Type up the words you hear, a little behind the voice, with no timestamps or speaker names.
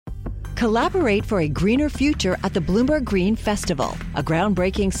Collaborate for a greener future at the Bloomberg Green Festival, a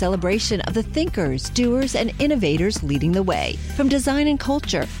groundbreaking celebration of the thinkers, doers, and innovators leading the way. From design and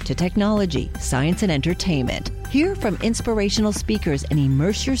culture to technology, science, and entertainment. Hear from inspirational speakers and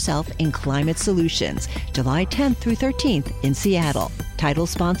immerse yourself in climate solutions. July 10th through 13th in Seattle. Title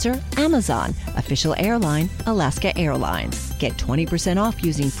sponsor, Amazon. Official airline, Alaska Airlines. Get 20% off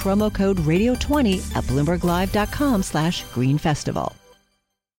using promo code radio20 at bloomberglive.com/Green Festival.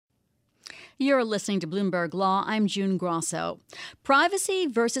 You're listening to Bloomberg Law. I'm June Grosso. Privacy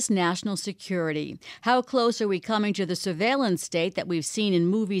versus national security. How close are we coming to the surveillance state that we've seen in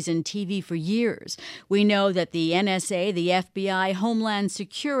movies and TV for years? We know that the NSA, the FBI, Homeland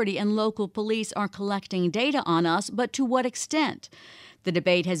Security, and local police are collecting data on us, but to what extent? The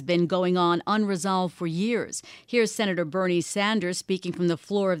debate has been going on unresolved for years. Here's Senator Bernie Sanders speaking from the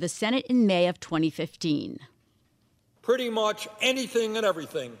floor of the Senate in May of 2015. Pretty much anything and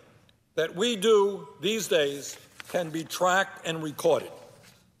everything that we do these days can be tracked and recorded.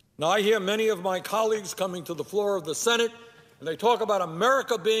 Now, I hear many of my colleagues coming to the floor of the Senate, and they talk about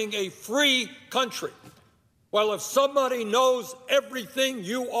America being a free country. Well, if somebody knows everything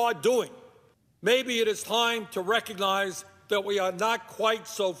you are doing, maybe it is time to recognize that we are not quite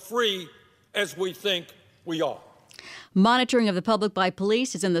so free as we think we are. Monitoring of the public by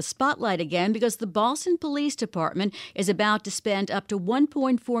police is in the spotlight again because the Boston Police Department is about to spend up to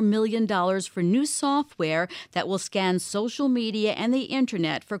 $1.4 million for new software that will scan social media and the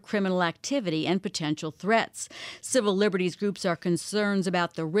Internet for criminal activity and potential threats. Civil liberties groups are concerned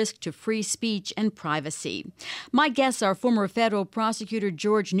about the risk to free speech and privacy. My guests are former federal prosecutor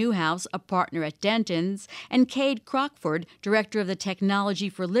George Newhouse, a partner at Dentons, and Cade Crockford, director of the Technology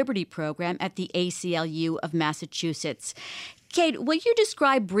for Liberty program at the ACLU of Massachusetts. Cade, will you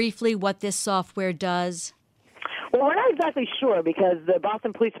describe briefly what this software does? Well, we're not exactly sure because the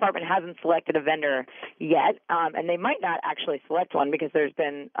Boston Police Department hasn't selected a vendor yet, and they might not actually select one because there's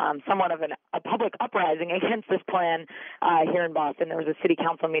been somewhat of a public uprising against this plan here in Boston. There was a city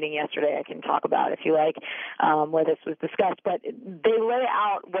council meeting yesterday I can talk about if you like, where this was discussed. But they lay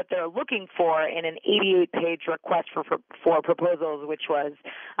out what they're looking for in an 88-page request for proposals, which was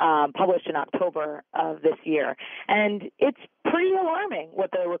published in October of this year. And it's pretty alarming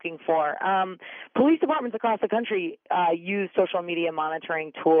what they're looking for. Police departments across the country use social media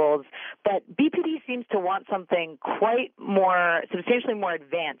monitoring tools, but BPD seems to want something substantially more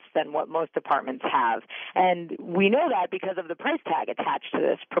advanced than what most departments have. And we know that because of the price tag attached to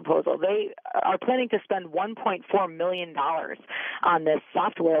this proposal. They are planning to spend $1.4 million on this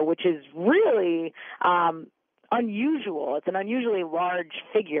software, which is really unusual. It's an unusually large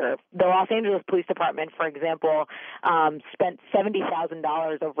figure. The Los Angeles Police Department, for example, spent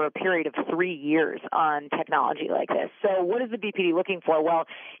 $70,000 over a period of 3 years on technology like this. So what is the BPD looking for? Well,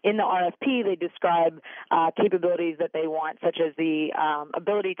 in the RFP, they describe capabilities that they want, such as the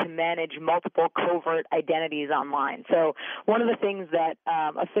ability to manage multiple covert identities online. So one of the things that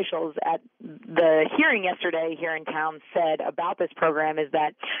officials at the hearing yesterday here in town said about this program is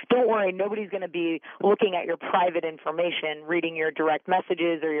that, don't worry, nobody's going to be looking at your private information, reading your direct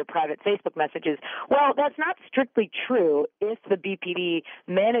messages or your private Facebook messages. Well, that's not strictly true if the BPD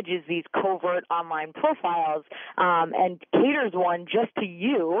manages these covert online profiles and caters one just to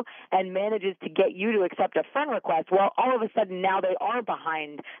you and manages to get you to accept a friend request. Well, all of a sudden now they are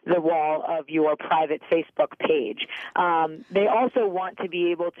behind the wall of your private Facebook page. They also want to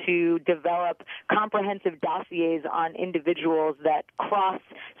be able to develop comprehensive dossiers on individuals that cross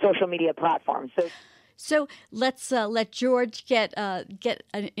social media platforms. So let's let George get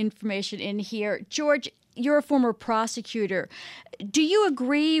information in here. George, you're a former prosecutor. Do you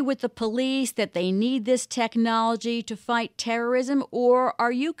agree with the police that they need this technology to fight terrorism, or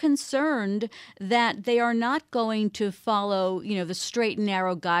are you concerned that they are not going to follow, the straight and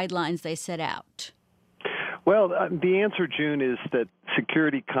narrow guidelines they set out? Well, the answer, June, is that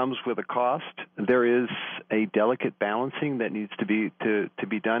security comes with a cost. There is a delicate balancing that needs to be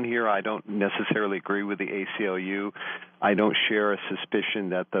done here. I don't necessarily agree with the ACLU. I don't share a suspicion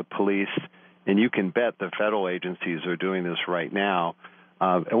that the police, and you can bet the federal agencies are doing this right now.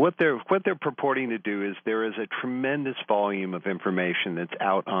 And what they're purporting to do is there is a tremendous volume of information that's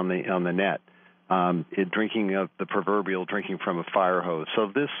out on the net. The proverbial drinking from a fire hose.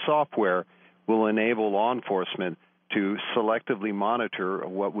 So this software will enable law enforcement to selectively monitor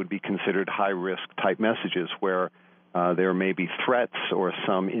what would be considered high-risk type messages where there may be threats or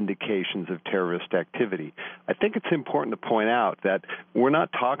some indications of terrorist activity. I think it's important to point out that we're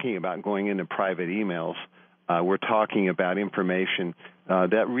not talking about going into private emails. We're talking about information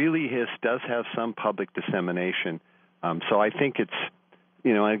that really does have some public dissemination. So I think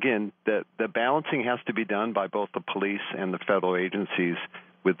again, the balancing has to be done by both the police and the federal agencies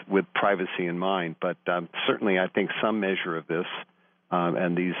with privacy in mind. But certainly I think some measure of this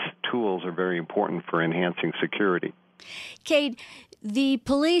and these tools are very important for enhancing security. Kate, the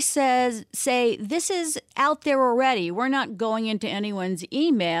police say this is out there already. We're not going into anyone's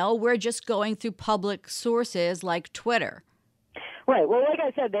email. We're just going through public sources like Twitter. Right. Well, like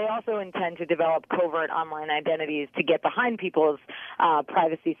I said, they also intend to develop covert online identities to get behind people's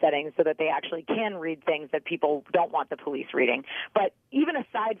privacy settings so that they actually can read things that people don't want the police reading. But even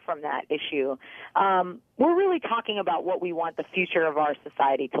aside from that issue, we're really talking about what we want the future of our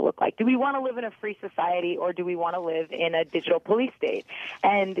society to look like. Do we want to live in a free society, or do we want to live in a digital police state?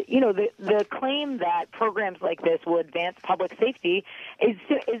 And, the claim that programs like this will advance public safety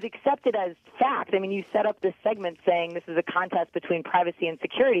is accepted as fact. I mean, you set up this segment saying this is a contest between privacy and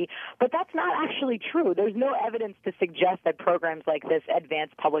security, but that's not actually true. There's no evidence to suggest that programs like this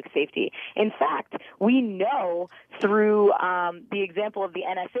advance public safety. In fact, we know through the example of the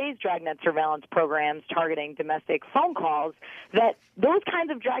NSA's dragnet surveillance programs targeting domestic phone calls that those kinds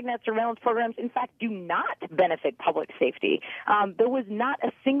of dragnet surveillance programs, in fact, do not benefit public safety. There was not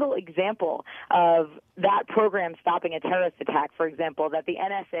a single example of that program stopping a terrorist attack, for example, that the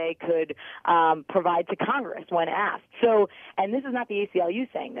NSA could provide to Congress when asked. So, and this is not the ACLU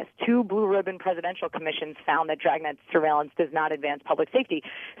saying this. 2 blue ribbon presidential commissions found that dragnet surveillance does not advance public safety.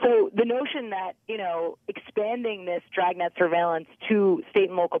 So the notion that, expanding this dragnet surveillance to state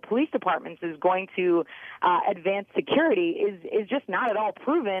and local police departments is going to advance security is just not at all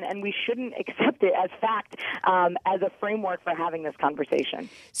proven, and we shouldn't accept it as fact as a framework for having this conversation.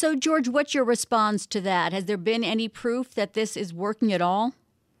 So, George, what's your response to that? Has there been any proof that this is working at all?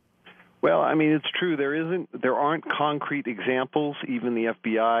 Well, I mean, it's true. There aren't concrete examples. Even the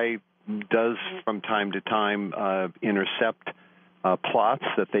FBI does from time to time intercept plots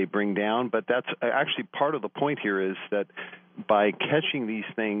that they bring down. But that's actually part of the point here is that by catching these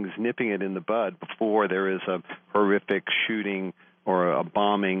things, nipping it in the bud before there is a horrific shooting or a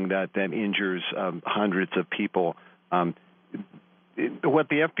bombing that injures hundreds of people, what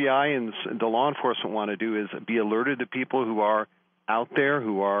the FBI and the law enforcement want to do is be alerted to people who are out there,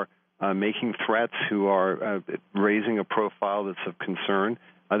 who are making threats, who are raising a profile that's of concern.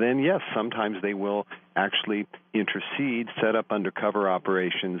 Then, yes, sometimes they will actually intercede, set up undercover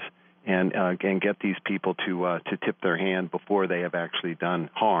operations, and get these people to tip their hand before they have actually done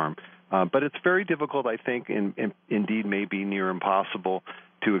harm. But it's very difficult, I think, and indeed maybe near impossible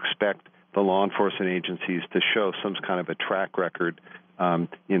to expect the law enforcement agencies to show some kind of a track record.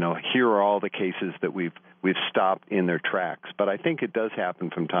 Here are all the cases that we've stopped in their tracks. But I think it does happen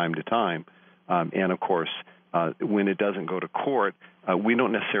from time to time. And, of course, when it doesn't go to court, we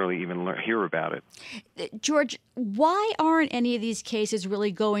don't necessarily even hear about it. George, why aren't any of these cases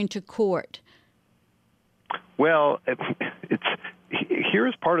really going to court? Well,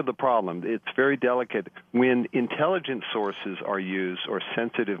 here's part of the problem. It's very delicate. When intelligence sources are used or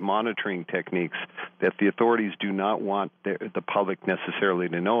sensitive monitoring techniques that the authorities do not want the public necessarily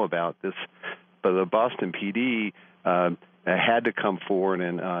to know about, but the Boston PD had to come forward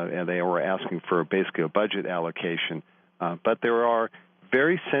and they were asking for basically a budget allocation. But there are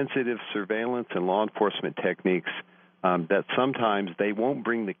very sensitive surveillance and law enforcement techniques that sometimes they won't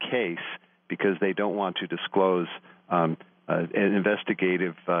bring the case because they don't want to disclose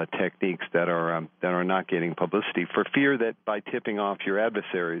investigative techniques that are not getting publicity for fear that by tipping off your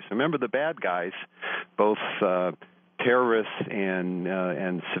adversaries. Remember, the bad guys, both terrorists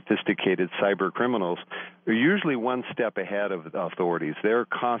and sophisticated cyber criminals, are usually one step ahead of the authorities. They're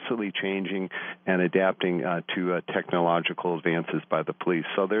constantly changing and adapting to technological advances by the police.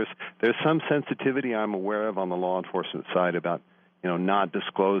 So there's some sensitivity I'm aware of on the law enforcement side about not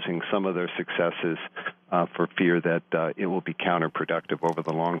disclosing some of their successes for fear that it will be counterproductive over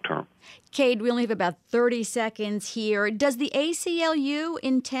the long term. Kate, we only have about 30 seconds here. Does the ACLU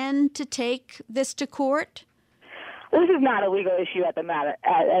intend to take this to court? This is not a legal issue at the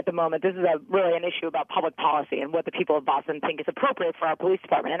moment. This is really an issue about public policy and what the people of Boston think is appropriate for our police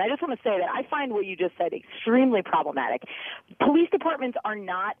department. And I just want to say that I find what you just said extremely problematic. Police departments are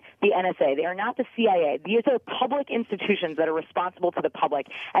not the NSA. They are not the CIA. These are public institutions that are responsible to the public,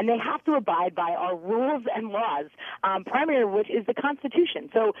 and they have to abide by our rules and laws, primary of which is the Constitution.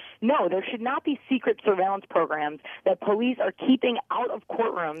 So, no, there should not be secret surveillance programs that police are keeping out of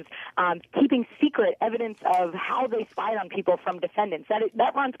courtrooms, keeping secret evidence of how they spied on people from defendants.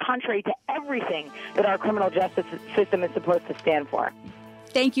 That runs contrary to everything that our criminal justice system is supposed to stand for.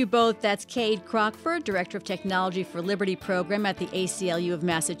 Thank you both. That's Cade Crockford, Director of Technology for Liberty Program at the ACLU of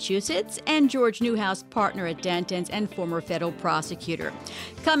Massachusetts, and George Newhouse, partner at Dentons and former federal prosecutor.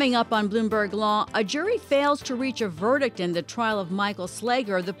 Coming up on Bloomberg Law, a jury fails to reach a verdict in the trial of Michael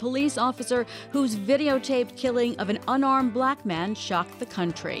Slager, the police officer whose videotaped killing of an unarmed black man shocked the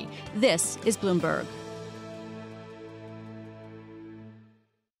country. This is Bloomberg.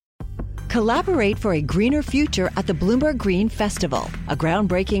 Collaborate for a greener future at the Bloomberg Green Festival, a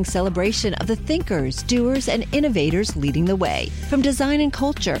groundbreaking celebration of the thinkers, doers, and innovators leading the way. From design and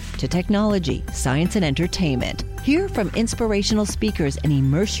culture to technology, science, and entertainment. Hear from inspirational speakers and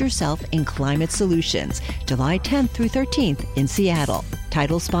immerse yourself in climate solutions. July 10th through 13th in Seattle.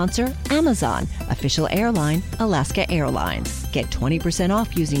 Title sponsor, Amazon. Official airline, Alaska Airlines. Get 20%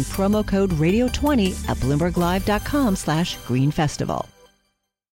 off using promo code RADIO20 at BloombergLive.com/Green Festival.